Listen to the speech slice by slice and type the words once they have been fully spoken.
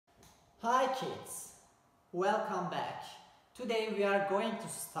Hi kids, welcome back. Today we are going to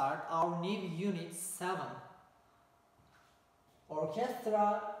start our new unit 7,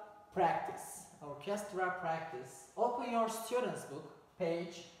 Orchestra Practice. Orchestra Practice. Open your student's book,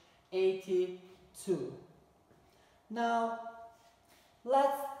 page 82. Now,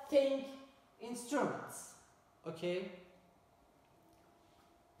 let's think instruments, okay?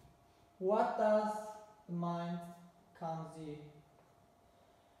 What does the mind comes in?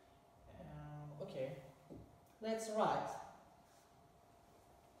 Okay, let's write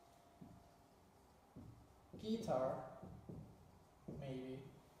guitar, maybe.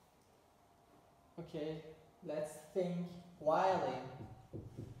 Okay, let's think violin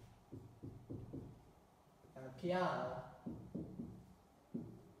and piano.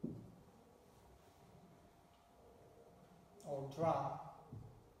 Or drum.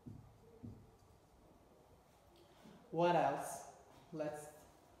 What else? Let's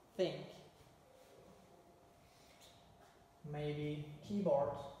think. Maybe keyboard.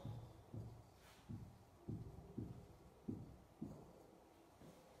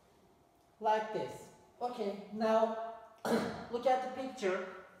 Like this. Okay, now look at the picture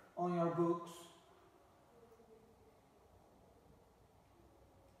on your books.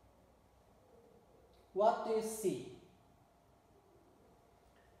 What do you see?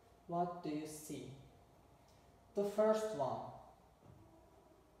 What do you see? The first one.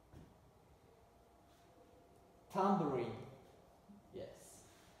 Tambourine. Yes.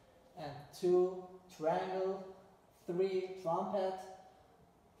 And 2 triangle, 3 trumpet,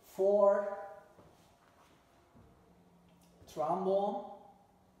 4 trombone,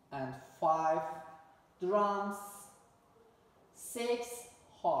 and 5 drums, 6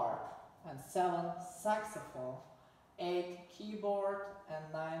 harp, and 7 saxophone, 8 keyboard,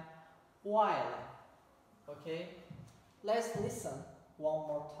 and 9 violin. Okay? Let's listen one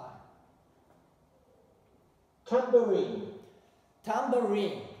more time. Tambourine,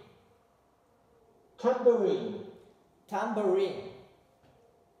 Tambourine, tambourine, tambourine,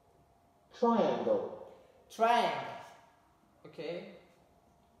 triangle, triangle, okay,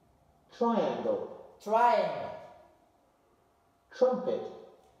 triangle, triangle, trumpet,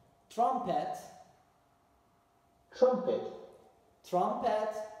 trumpet, trumpet,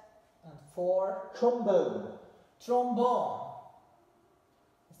 trumpet, and 4 trombone, trombone.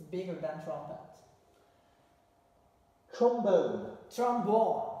 It's bigger than trumpet. trombone,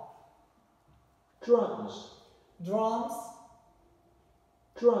 Trombone, drums, drums,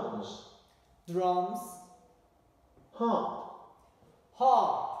 drums, drums, harp,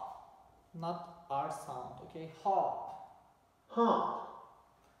 harp, not R sound, okay, harp, harp,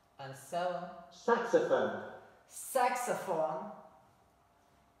 and 7 saxophone, saxophone,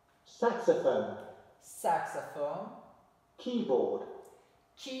 saxophone, saxophone, keyboard,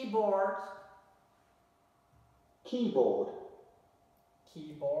 keyboard, keyboard,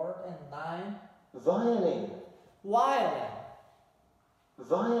 keyboard, and 9 violin, violin,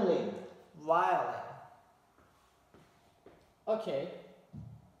 violin, violin. Okay.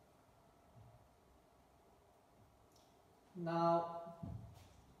 Now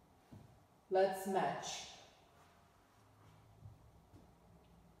let's match.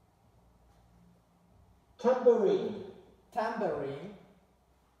 tambourine, Tambourine,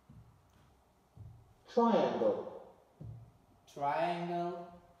 triangle, triangle,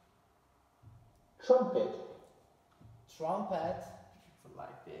 trumpet, trumpet, so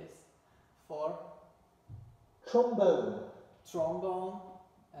like this, 4 trombone, trombone,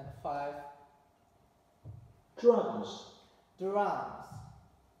 and 5 drums, drums,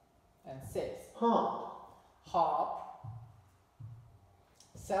 and 6 harp, harp,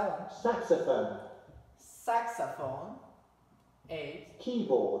 7 saxophone, saxophone, 8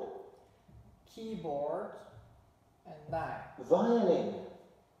 keyboard, keyboard, and 9 violin,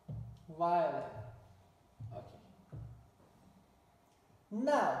 violin. Okay.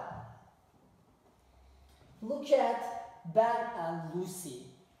 Now look at Ben and Lucy.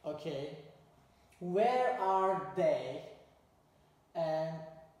 Okay, where are they and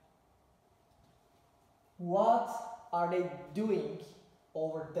what are they doing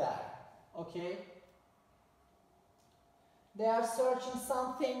over there? Okay, they are searching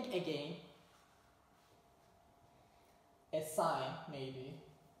something again, a sign maybe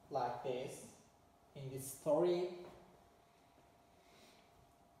like this in this story.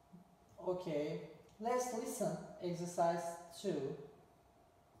 Okay, let's listen exercise 2.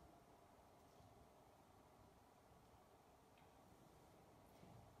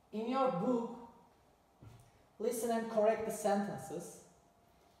 In your book, listen and correct the sentences.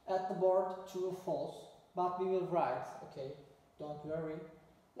 At the board, true or false, but we will write, okay? Don't worry.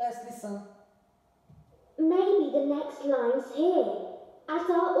 Let's listen. Maybe the next line's here, at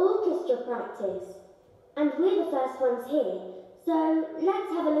our orchestra practice. And we're the first ones here, so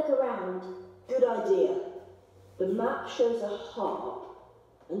let's have a look around. Good idea. The map shows a harp,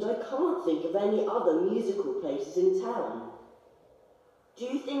 and I can't think of any other musical places in town. Do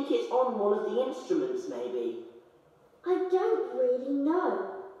you think it's on one of the instruments, maybe? I don't really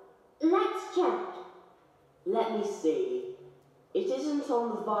know. Let's check. Let me see. It isn't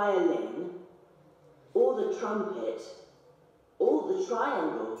on the violin, or the trumpet, or the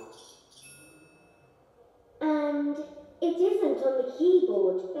triangle. And it isn't on the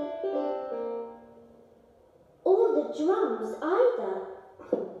keyboard. Or the drums either.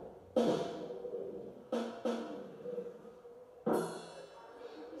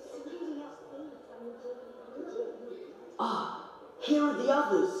 Ah, here are the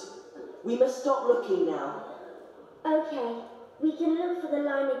others. We must stop looking now. Okay, we can look for the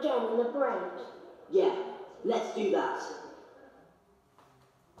line again in the break. Yeah, let's do that.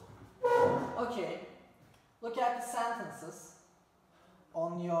 Okay, look at the sentences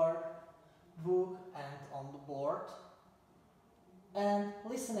on your book and on the board and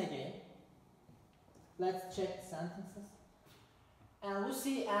listen again. Let's check the sentences. And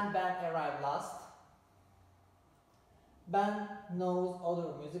Lucy and Ben arrive last. Ben knows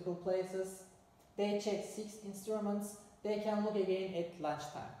other musical places. They check 6 instruments. They can look again at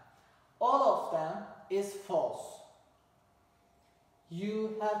lunchtime. All of them is false.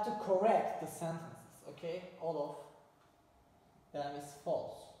 You have to correct the sentences, okay? All of them is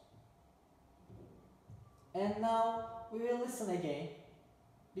false. And now we will listen again.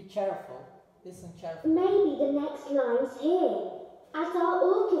 Be careful. Listen carefully. Maybe the next line's here, at our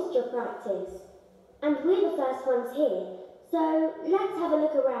orchestra practice. And we're the first ones here, so let's have a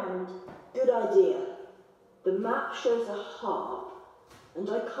look around. Good idea. The map shows a harp, and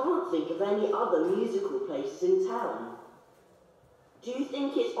I can't think of any other musical places in town. Do you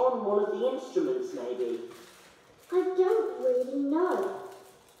think it's on one of the instruments, maybe? I don't really know.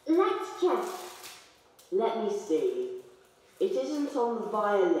 Let's check. Let me see. It isn't on the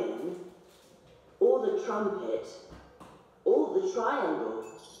violin, or the trumpet, or the triangle.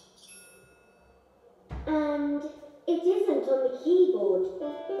 And it isn't on the keyboard.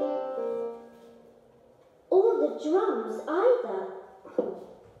 Or the drums either.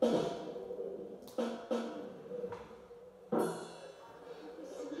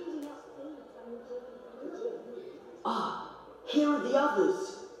 Ah, here are the others.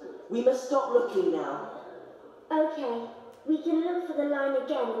 We must stop looking now. Okay, we can look for the line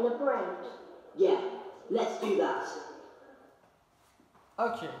again in the break. Yeah, let's do that.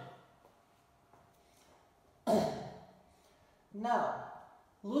 Okay. Now,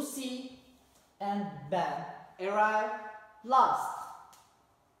 Lucy and Ben arrive last.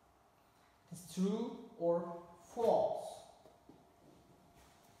 It's true or false?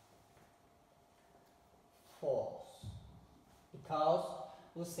 False. Because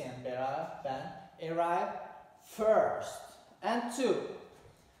Lucy and Ben arrive first. And 2.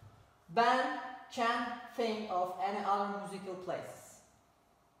 Ben can't think of any other musical places.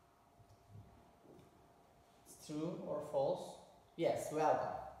 It's true or false? Yes, well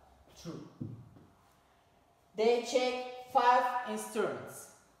done. True. They check 5 instruments.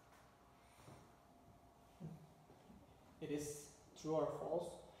 It is true or false?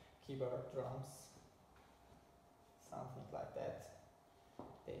 Keyboard, drums, something like that.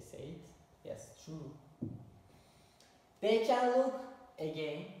 They say it. Yes, true. They can look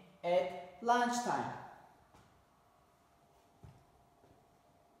again at lunchtime.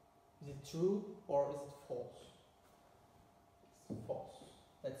 Is it true or is it false? It's false.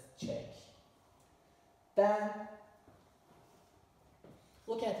 Let's check. Then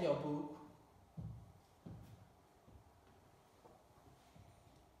look at your book.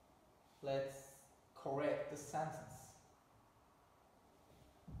 Let's correct the sentence.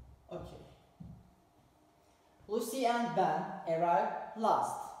 Okay. Lucy and Ben arrive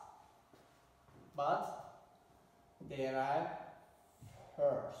last, but they arrive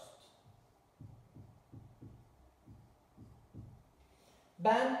first.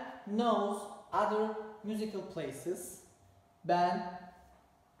 Ben knows other musical places. Ben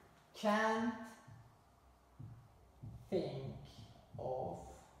can't think of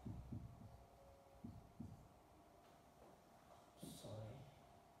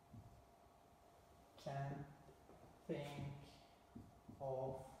can't think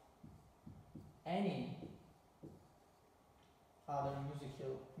of any other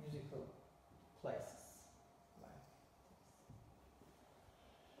musical places.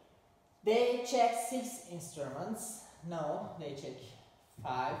 They check 6 instruments. No, they check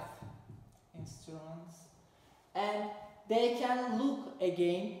 5 instruments, and they can look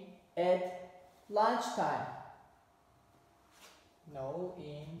again at lunchtime. No,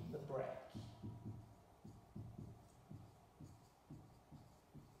 in the break.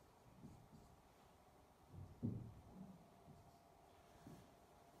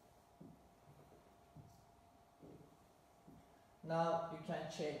 Now you can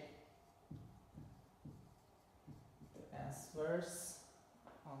check the answers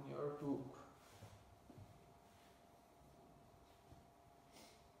on your book.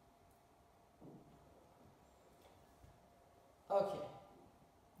 Okay,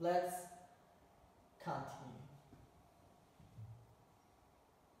 let's continue.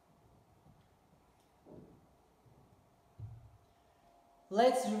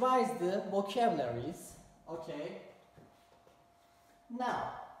 Let's revise the vocabularies. Okay. Now,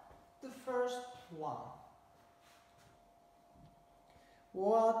 the first one.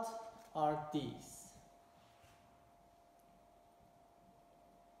 What are these?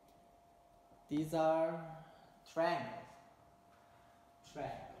 These are triangles.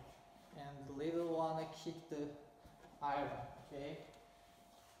 And the little one kick the iron. Okay.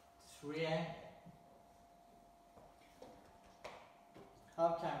 Triangle. How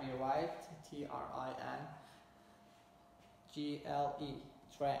can we write T-R-I-N-G-L-E,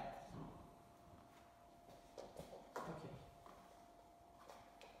 triangle? Okay.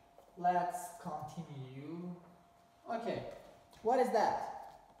 Let's continue. Okay, what is that?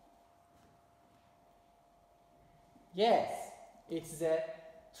 Yes, it's a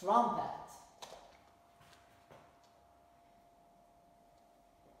trumpet.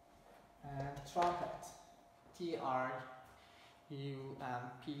 And trumpet, T-R-U-M-P-E-T,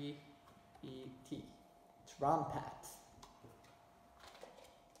 trumpet.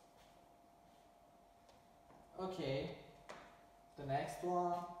 Okay, the next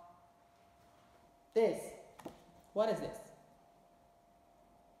one. This. What is this?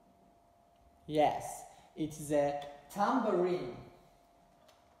 Yes, it is a tambourine.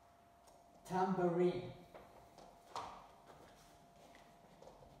 Tambourine.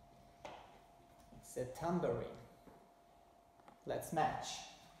 It's a tambourine. Let's match.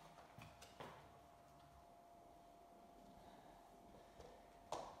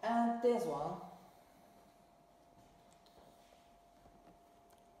 And this one.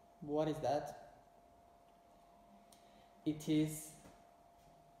 What is that? It is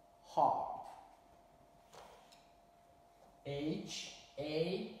harp.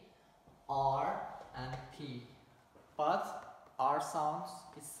 H-A-R-P. But R sound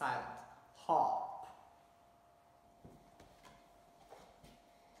is silent. Harp.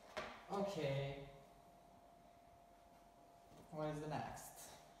 Okay. What is the next?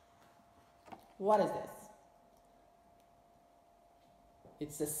 What is this?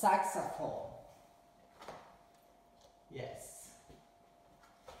 It's a saxophone. Yes.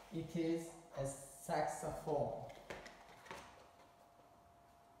 It is a saxophone.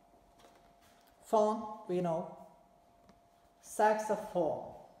 Phone, we know. Saxophone.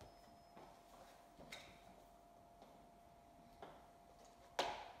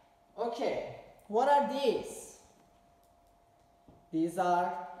 Okay, what are these? These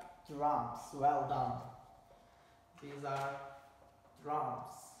are drums. Well done. These are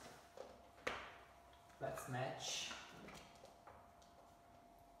drums. Let's match.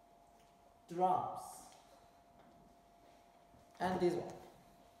 Drums. And this one.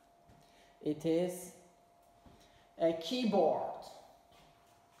 It is a keyboard.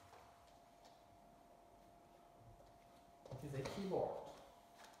 It is a keyboard.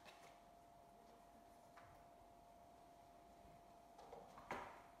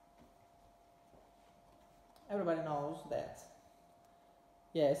 Everybody knows that.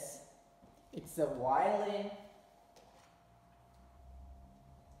 Yes, it's a violin.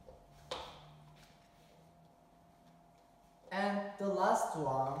 And the last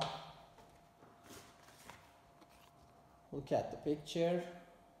one, look at the picture.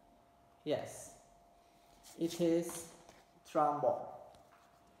 Yes, it is trombone.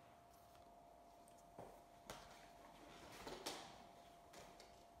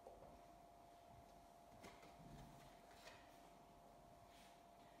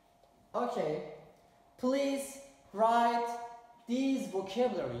 Okay, please write these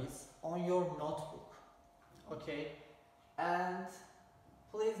vocabularies on your notebook. Okay, and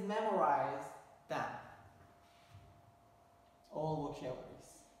please memorize them. All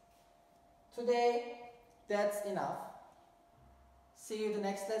vocabularies. Today, that's enough. See you the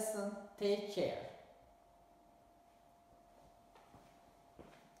next lesson. Take care.